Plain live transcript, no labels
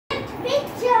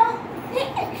picture.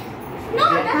 No,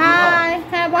 Hi.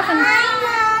 Hi, বসেন। Hi,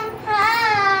 Mom.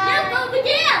 Hi. Look over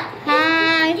there.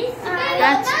 Hi.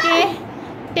 আজকে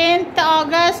 10th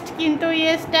August কিন্তু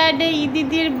yesterday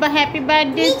ইদিদির happy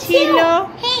birthday ছিল।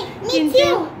 কিন্তু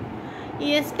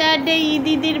yesterday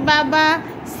ইদিদির বাবা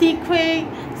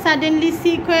সাডেনলি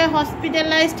সিক হয়ে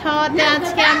হসপিটালাইজড হওয়াতে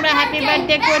আজকে আমরা হ্যাপি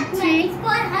বার্থডে করছি।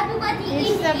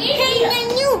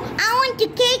 I want to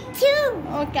cake too.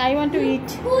 Okay, I want to eat.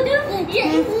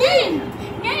 Name.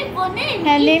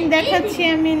 হ্যাঁ, নেম দেখাচ্ছি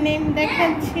আমি, নেম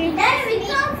দেখাচ্ছি। Then we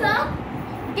come from.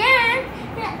 Then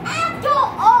after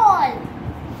all,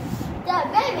 the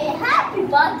very happy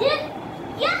birthday.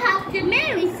 You have to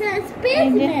marry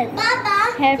Spaceman. Baba,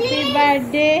 Happy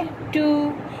birthday to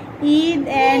Eid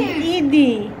and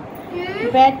Eidee.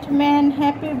 Batman,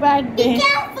 happy birthday.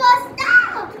 Careful,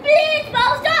 stop. Please,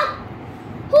 Baba, stop.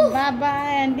 Baba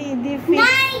and Eidee fix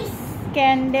Nice.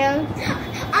 candle.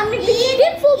 I'm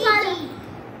beautiful, Baba.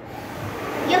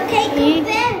 Your cake is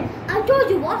there. I told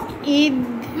you what. Eid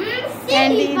and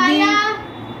Silly, Eidee. Baba.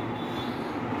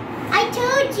 I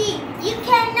told you, you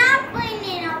cannot bring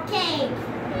in a cake.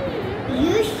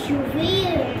 You should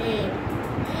really.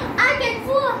 I can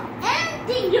fool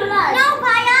anything you like. No,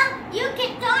 Baba, you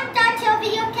don't touch over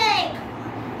your cake.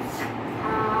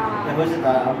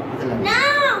 No,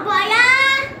 Baba.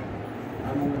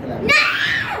 No!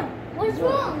 What's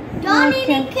wrong? Don't eat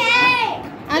the cake.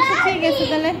 আচ্ছা ঠিক আছে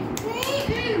তাহলে।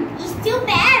 It's too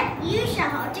bad. You should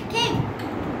hold the cake.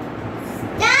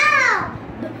 Stop.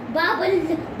 Baba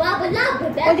love the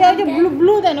best. ওই যে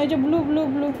blue দেন, ওই যে blue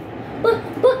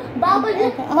Baba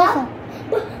হ্যাঁ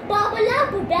Baba love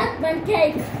the Batman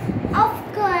cake. Of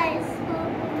course.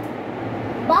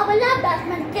 Baba love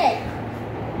Batman cake.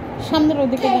 সামনের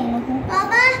ওদিকে দেন না।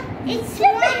 Baba, it's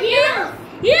right here.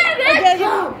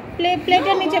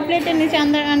 প্লেটের নিচে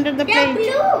under the plate.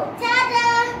 blue. Ta-da.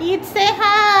 Eid say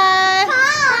hi.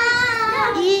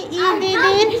 Hi. Eidee.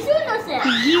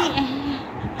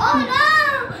 Oh no.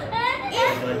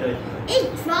 It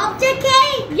dropped the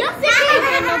cake. Yes,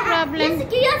 No problem.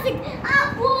 Yes,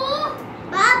 Abu.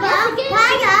 Baba,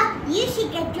 you should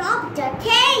get dropped the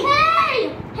cake.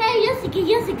 Hey, yes,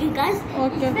 guys.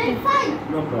 Okay, It's very okay. fine.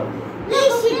 No problem. You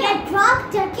should get dropped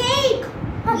the cake.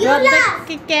 You Drop laugh.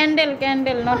 the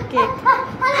candle, not cake.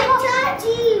 I told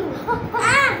you.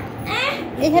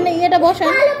 এখানে এটা বসান।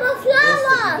 Hello,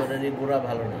 flower. পুরা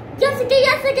ভালো না। Yes,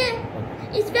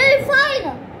 it's very fine.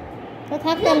 তো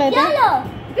থাক তাহলে এটা। Yellow.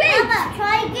 Green. Baba,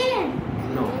 try again.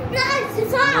 No. Nice,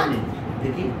 it's on.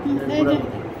 দেখি এই যে।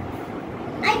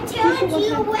 I told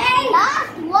you, wait.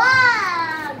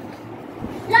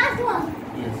 Last one.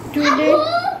 Yes. Today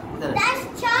That's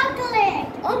chocolate.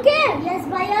 Okay. Yes,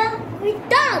 Maya. We're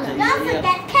done. Don't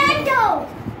forget candle.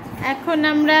 এখন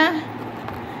আমরা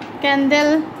candle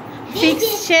fix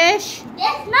শেষ।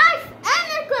 Yes, knife and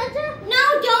a cutter. No,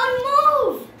 don't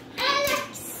move.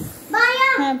 Alex. Maya,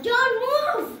 don't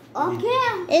move. Okay.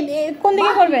 কোন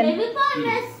দিকে করবেন? Baby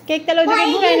promise. Cake তাহলে ওদিকে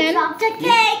ঘুরাই নেন। Drop the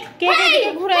cake. কেক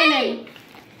ওদিকে ঘুরাই নেন।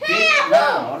 না,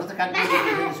 ওরা তো কাট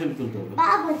করে ছবি তুলতে হবে।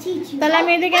 Baba, teach you. তাহলে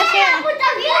আমি এদিকে আসি, Put the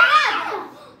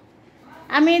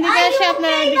আমি এদিকে আসি,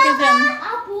 আপনারা ওদিকে যান।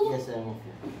 Apu. Yes, I'm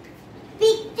okay.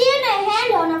 Begin a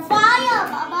hand on a fire,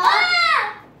 Baba.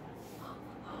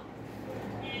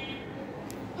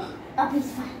 Apu's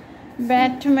fine.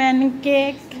 Batman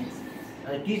cake.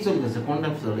 আর কি চলতেছে? কোনটা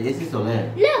চলে? এসি চলে?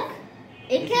 Look,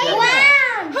 it came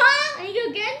down. Huh? And you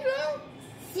get through?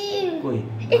 See. কই?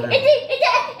 It's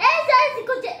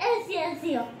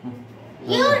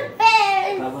You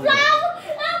better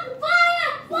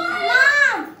fire.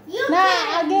 Mom, you না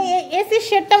আগে AC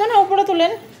শেডটা মনে হয় উপরে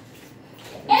তুলেন।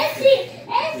 Essie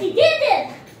did it.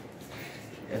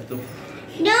 এত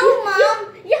No, Mom.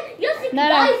 Yes, No,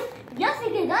 no. guys. Yes,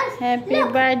 guys. Happy Look.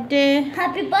 Birthday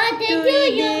Happy birthday two to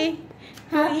you.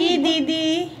 ইদিদি।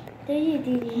 To you,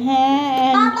 Didi.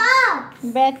 হ্যাঁ, Papa.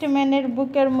 ব্যাটম্যানের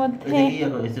বুকের মধ্যে দেখি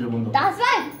এখন এসির বন্ধ। That's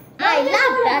right. I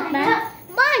love Batman.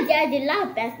 My daddy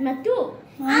loves Batman too.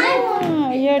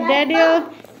 your daddy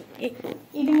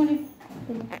ইদিমনি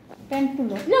pant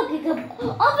তুলো। Look, you can.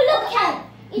 Oh, look at.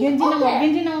 গেঞ্জি নামাও,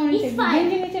 গেঞ্জি নামাও নিচে, It's fine.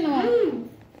 গেঞ্জি নিচে নামাও।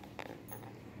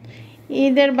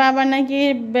 ঈদের বাবা নাকি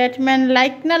ব্যাটম্যান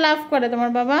লাইক না লাভ করে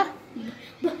তোমার বাবা?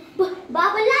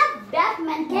 Baba love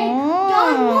Batman cake. Oh.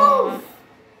 Don't move.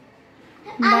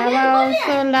 বাবা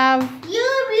also love. You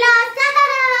lost.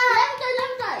 Let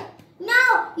me try. No,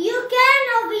 you can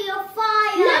over your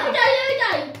fire. Let me try.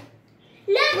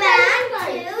 Let me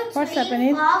try. What's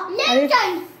happening? Let me try.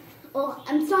 Oh,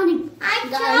 I'm Sonic. I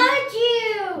told you.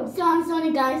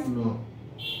 Sonic, guys. No.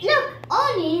 Look,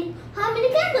 only how many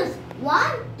candles?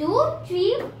 1, 2,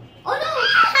 3. Oh no!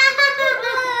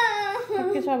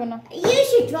 হবে না। You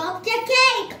should drop the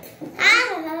cake.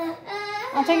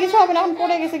 আচ্ছা কিছু হবে না, এখন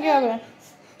পড়ে গেছে কি হবে?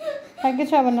 থাক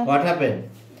কিছু হবে না। What happened?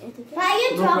 Why you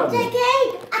drop the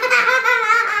cake?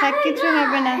 থাক কিছু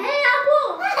হবে না। Hey, Abu.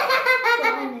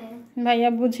 ভাইয়া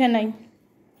বুঝে নাই।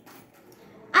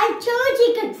 I told you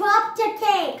to drop the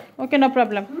cake. Okay no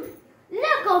problem.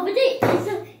 Look over there.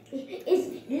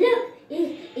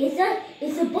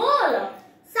 It's a ball.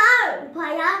 So,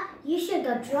 Paya, you should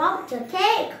go drop the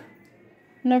cake.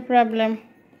 No problem.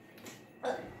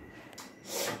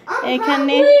 I'm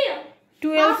এখানে hungry.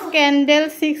 12 candle,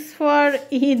 6 for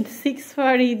Eid, 6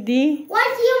 for Eidee. What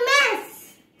do you miss?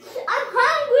 I'm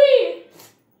hungry.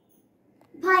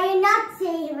 Paya, not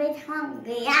say you're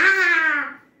hungry.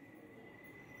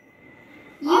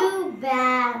 You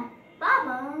bad.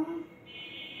 Baba.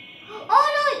 Oh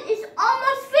no, it's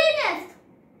almost finished.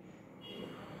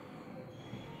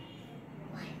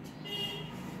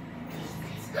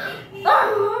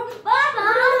 Baba.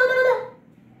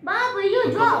 Baba, you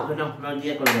drop. না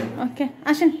দিয়ে করবেন। ওকে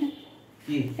আসেন,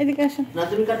 কি? এদিকে আসেন। না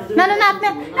তুমি কাটো। না না না, আপনি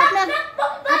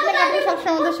কাটলে সব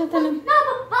সময় ওদের সাথে না। No,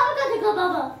 Baba got to go,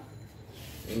 Baba.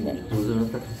 দুজনে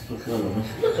তো চল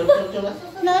চল চল।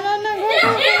 না না না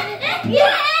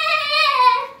Yeah!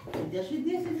 দিয়েছি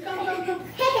কাম।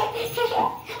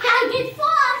 I get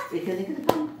fast. এখানে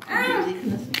কাম।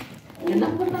 এখানে আছে। না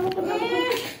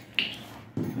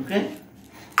ওকে।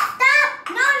 Stop!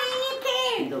 No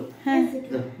eating. দাও। হ্যাঁ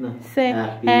দাও না। সে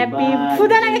হ্যাপি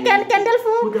ফুদা না ক্যান্ডেল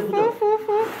ফু ফু ফু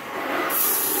ফু।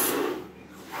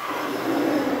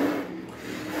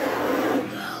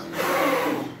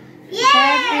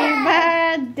 Happy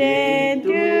birthday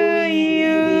to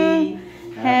you.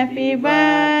 Happy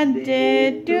birthday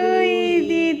to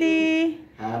Eidee.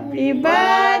 Happy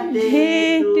birthday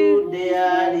to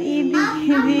dear Eidee.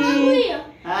 Happy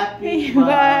Happy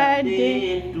birthday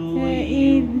to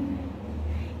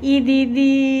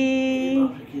Eidee.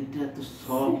 এটা তো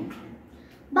soft.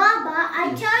 Baba, I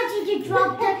told you to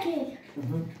drop the cake.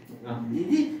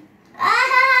 দিদি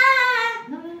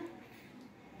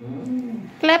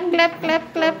Clap clap clap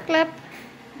clap clap.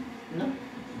 No.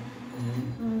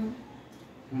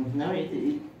 No, it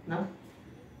no.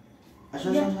 Asha.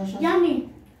 Yummy.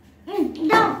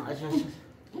 No. Asha.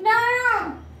 No.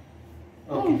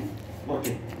 Okay.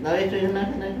 Okay. Now it na.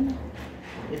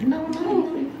 It na.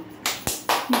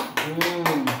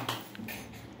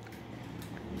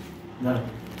 No.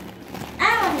 I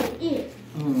want to eat.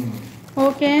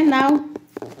 Okay, now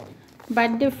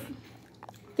birthday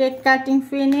cake cutting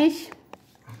finish.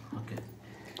 Okay.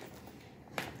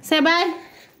 Say bye.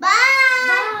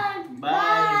 Bye.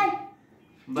 Bye.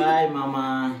 Bye, Mama.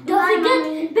 Don't forget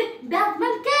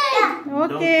Batman cake.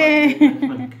 Okay.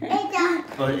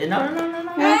 Oh, no.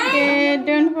 Okay,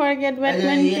 don't forget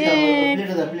Batman cake.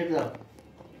 Plate it up.